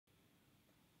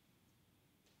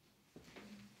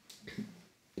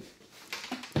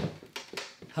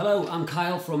Hello, I'm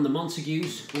Kyle from the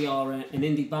Montagues. We are an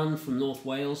indie band from North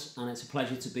Wales, and it's a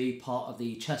pleasure to be part of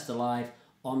the Chester Live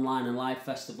online and live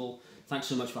festival. Thanks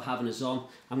so much for having us on.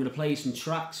 I'm going to play you some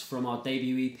tracks from our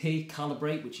debut EP,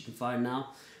 Calibrate, which you can find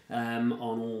now on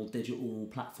all digital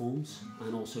platforms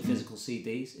and also physical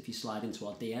CDs if you slide into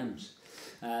our DMs.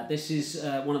 This is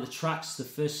one of the tracks, the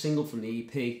first single from the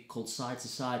EP, called Side to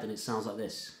Side, and it sounds like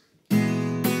this.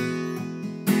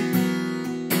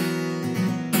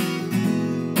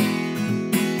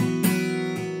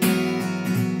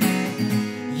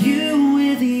 You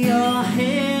with your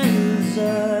hands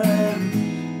up,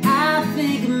 I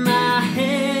think my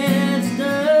head's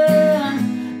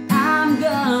done. I'm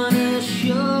gonna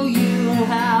show you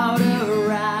how to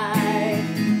ride.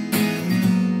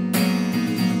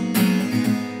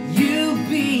 You've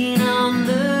been on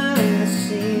the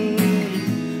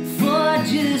scene for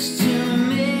just 2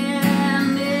 minutes.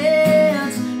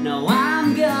 Now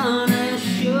I'm gonna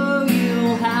show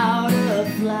you how to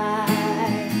fly.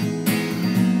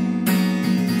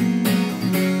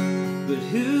 But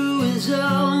who is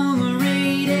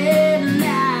overrated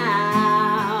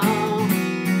now?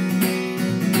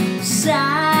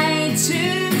 Side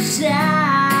to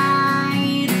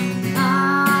side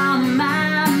on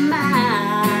my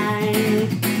mind.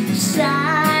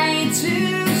 Side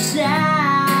to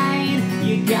side,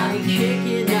 you got me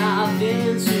kicking off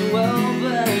into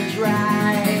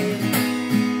overdrive.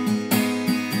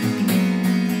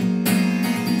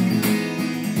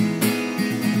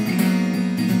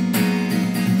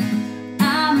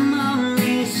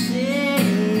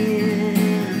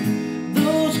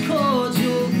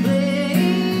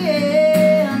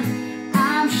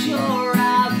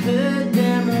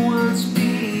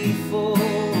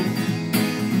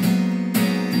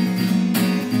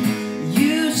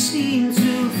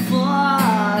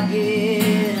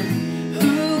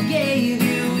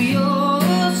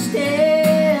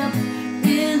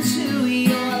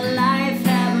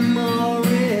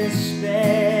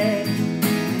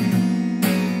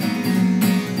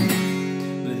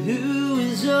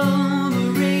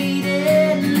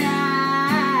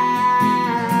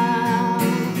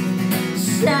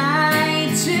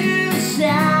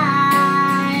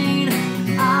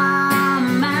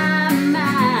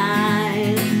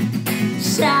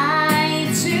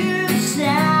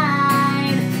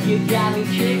 You got me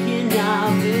kicking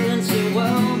off into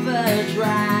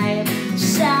overdrive.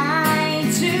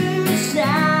 Side to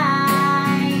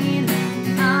side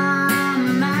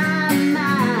on my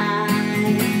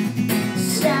mind.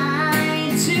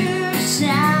 Side to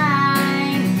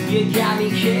side, you got me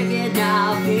kicking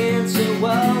off into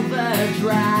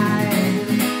overdrive.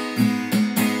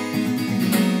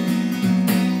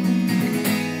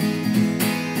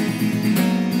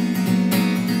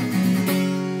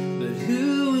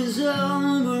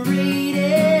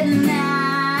 Overrated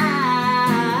now.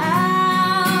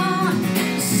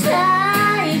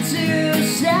 Side to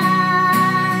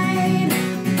side,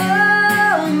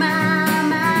 oh my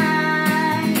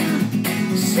mind.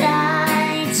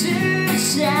 Side to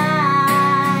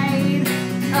side,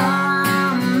 oh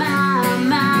my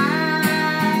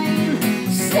mind.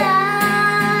 Side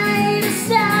to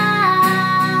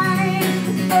side,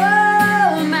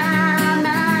 oh my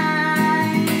mind.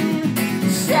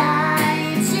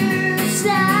 Side to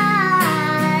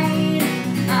side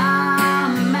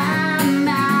on my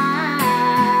mind.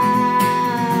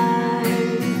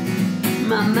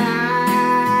 My mind,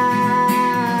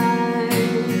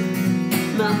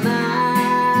 my mind,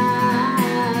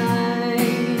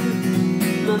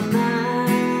 my mind.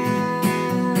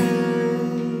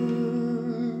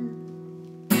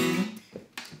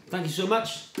 Thank you so much.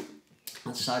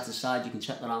 That's Side to Side. You can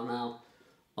check that out now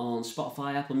on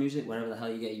Spotify, Apple Music, wherever the hell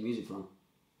you get your music from.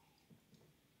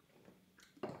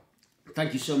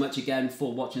 Thank you so much again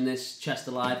for watching this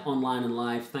Chester Live, online and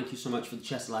live. Thank you so much for the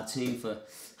Chester Live team for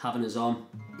having us on.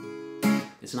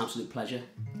 It's an absolute pleasure,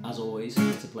 as always,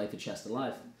 to play for Chester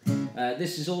Live.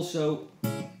 This is also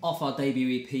off our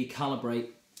debut EP,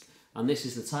 Calibrate, and this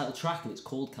is the title track, and it's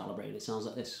called Calibrate, and it sounds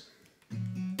like this.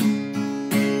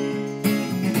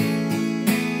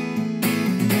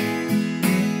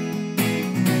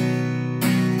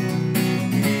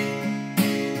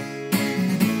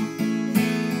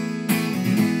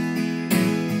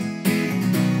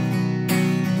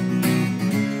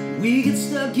 We get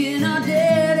stuck in our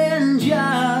dead-end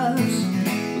jobs,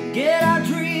 forget our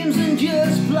dreams and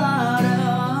just plod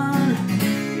on.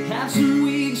 We have some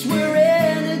weeks where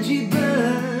energy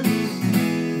burns,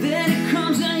 then it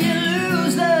comes and you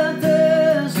lose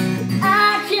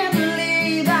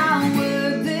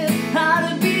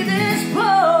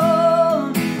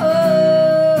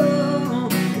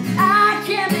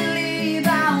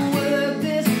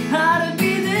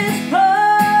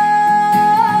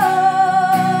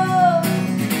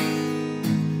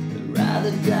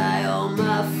rather die on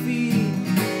my feet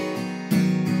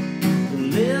than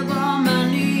live on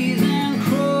my knees and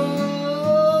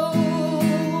crawl.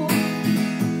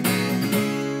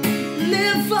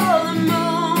 Live for the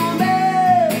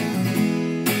moment,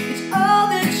 it's all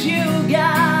that you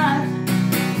got.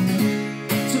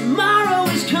 Tomorrow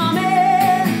is coming,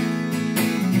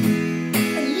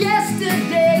 and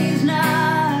yesterday's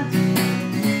not.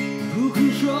 Who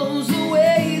controls the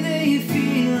way they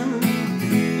feel?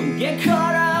 Don't get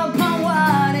caught up on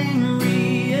what ain't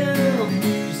real.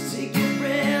 Just take a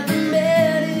breath and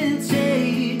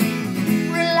meditate.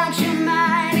 Relax your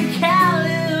mind and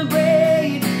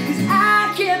calibrate. 'Cause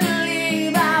I can't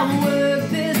believe I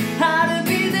worked this hard to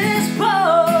be this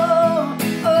poor.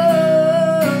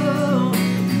 Oh,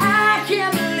 I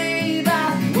can't believe I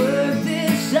worked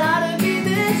this hard to be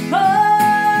this poor.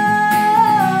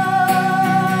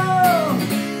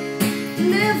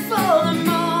 Live for the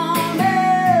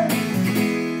moment,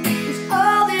 it's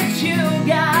all that you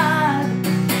got.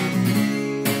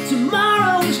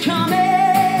 Tomorrow is coming,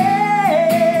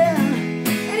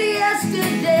 and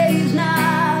yesterday's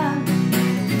not.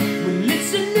 Well,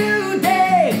 it's a new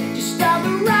day, just start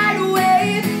the right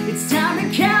way. It's time to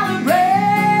calibrate.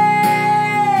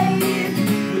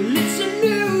 Well, it's a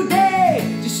new day,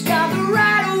 just start the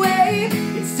right way.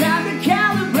 It's time to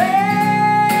calibrate.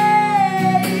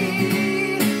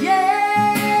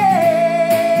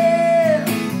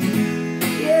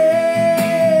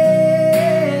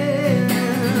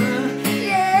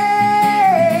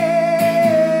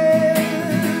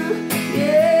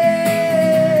 Yeah,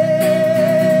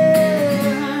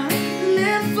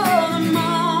 live for the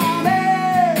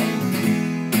moment,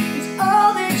 it's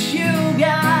all that you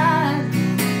got.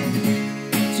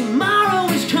 Tomorrow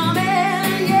is coming,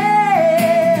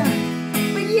 yeah,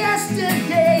 but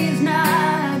yesterday's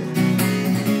not.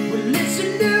 Well, it's a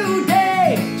new day,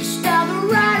 just start the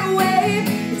right way.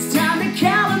 It's time to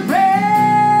calibrate.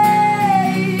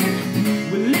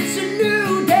 Well, it's a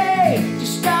new day,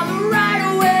 just start the right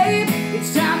way.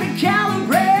 It's time to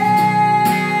calibrate.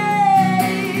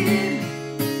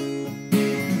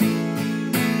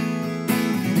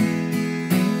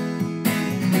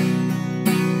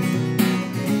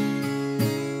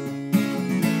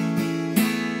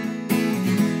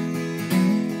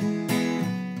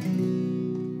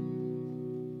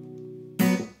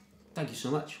 Thank you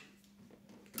so much.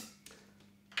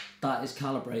 That is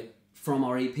Calibrate from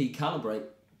our EP Calibrate.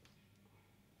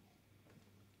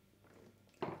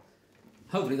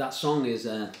 Hopefully that song is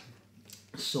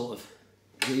sort of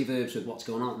reverbs with what's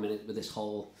going on at the minute with this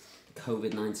whole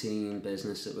COVID-19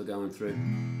 business that we're going through.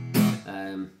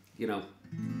 You know,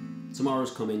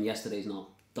 tomorrow's coming, yesterday's not.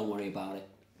 Don't worry about it.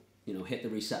 You know, hit the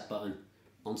reset button,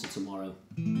 on to tomorrow.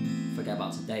 Forget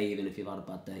about today, even if you've had a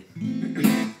bad day.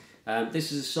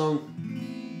 This is a song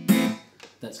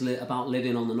that's about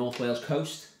living on the North Wales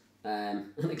coast.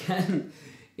 And again,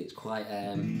 it's quite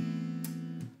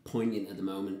poignant at the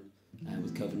moment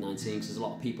with COVID-19 because there's a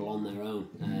lot of people on their own.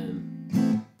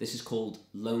 This is called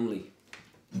Lonely.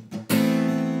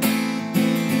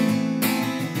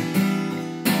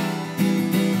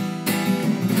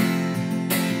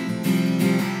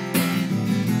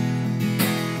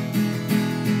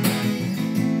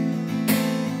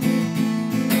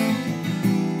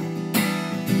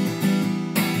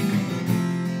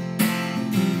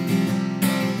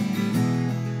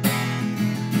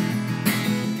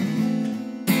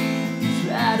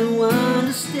 Try to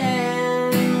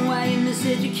understand why you're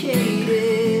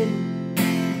miseducated.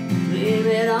 Blame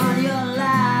it on your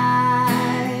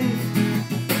life.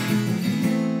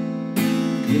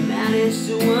 You manage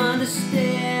to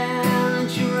understand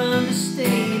that you're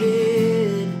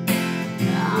understated.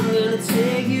 I'm gonna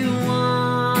take you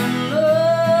on,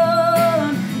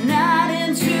 Lord, night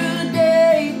into the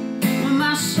day when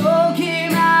my soul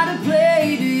came out of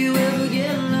play. Do you ever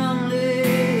get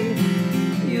lonely?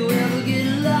 You ever get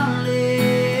lonely?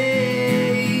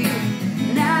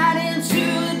 Night into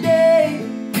the day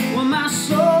when my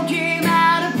soul came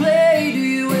out of play. Do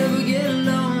you ever get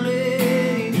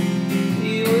lonely? Do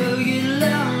you ever get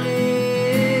lonely?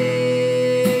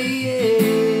 Yeah.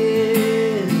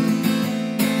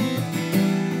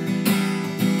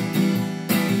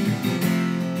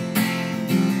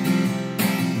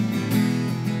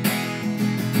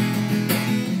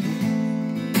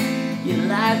 Your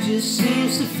life just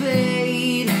seems to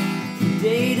fade from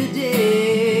day to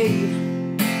day.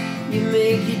 You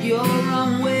make it your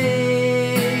own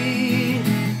way.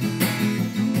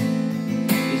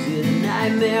 Is it a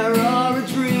nightmare or a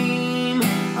dream?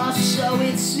 Or so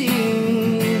it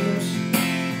seems.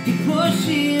 You push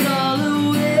it all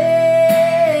away.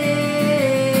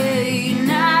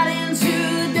 Not into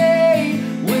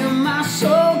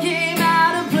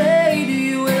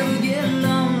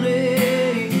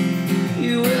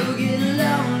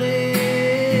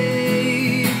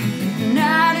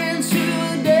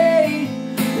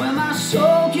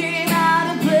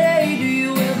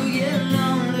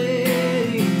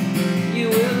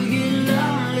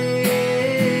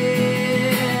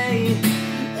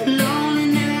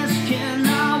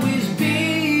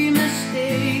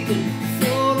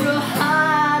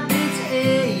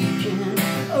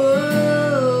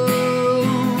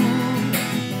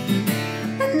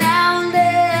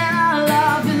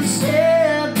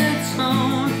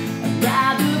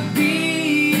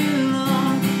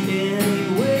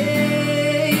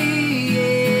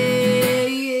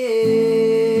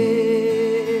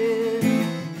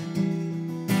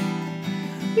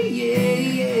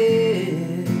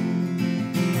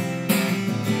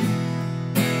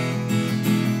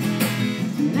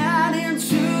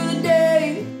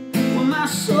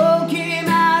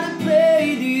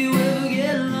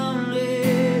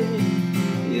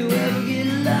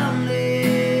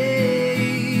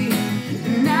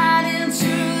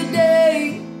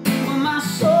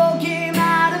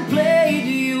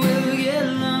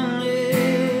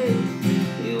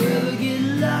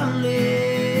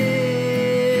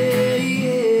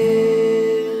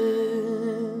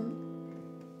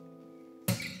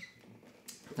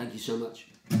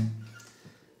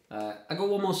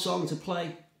one more song to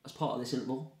play as part of this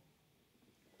interval.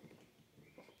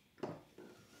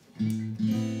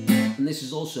 And this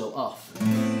is also off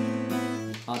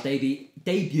our debut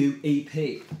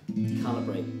EP,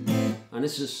 Calibrate. And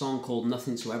this is a song called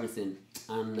Nothing to Everything.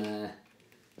 And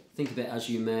think of it as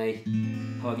you may,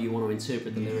 however you want to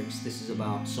interpret the lyrics. This is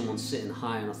about someone sitting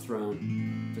high on a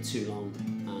throne for too long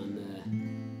and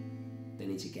they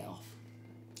need to get off.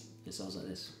 It sounds like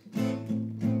this.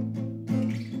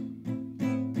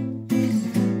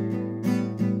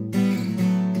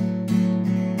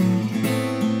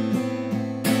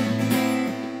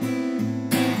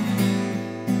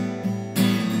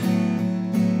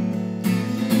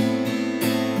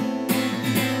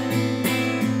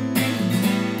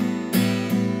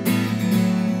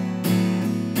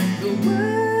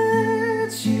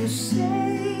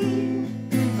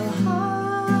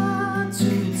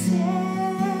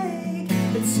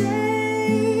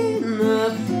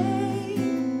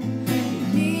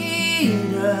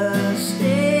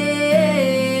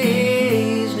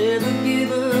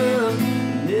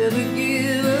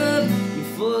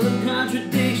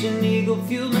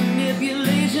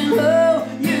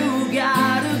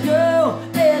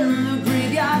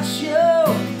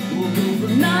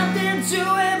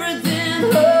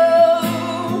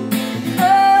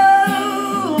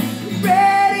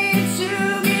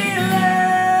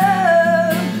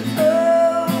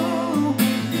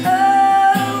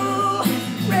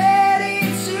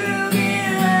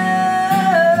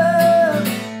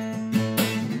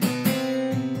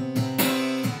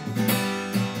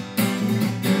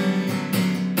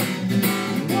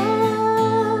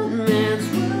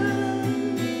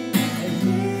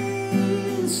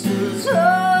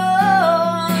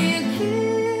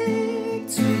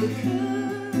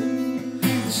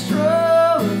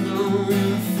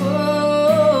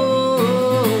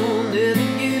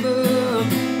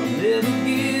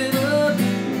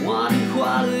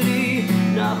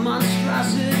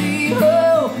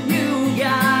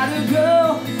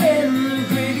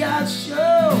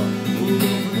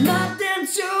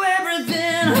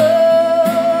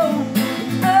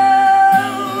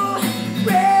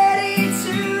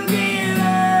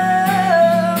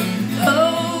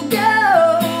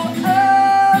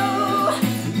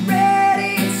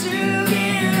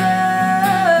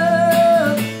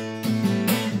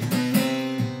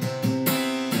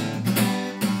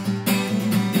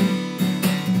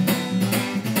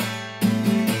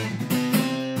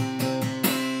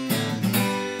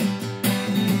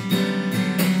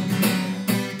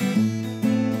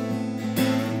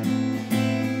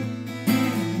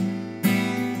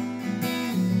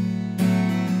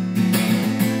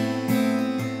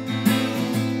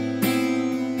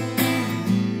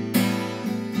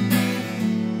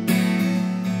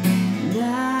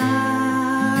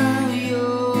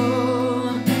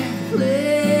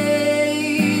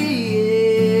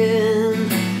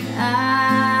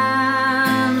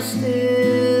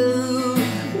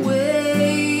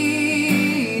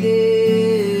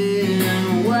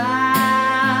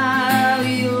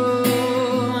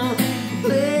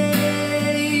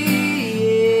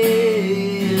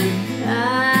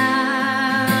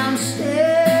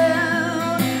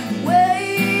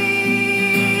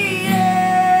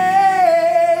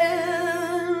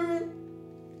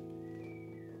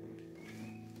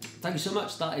 Thank you so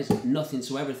much. That is Nothing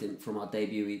to Everything from our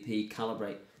debut EP,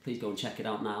 Calibrate. Please go and check it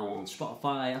out now on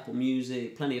Spotify, Apple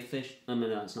Music, Plenty of Fish. I mean,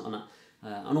 no, it's not on that.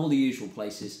 And all the usual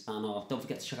places. And don't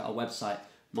forget to check out our website,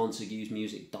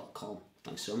 montaguesmusic.com.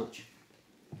 Thanks so much.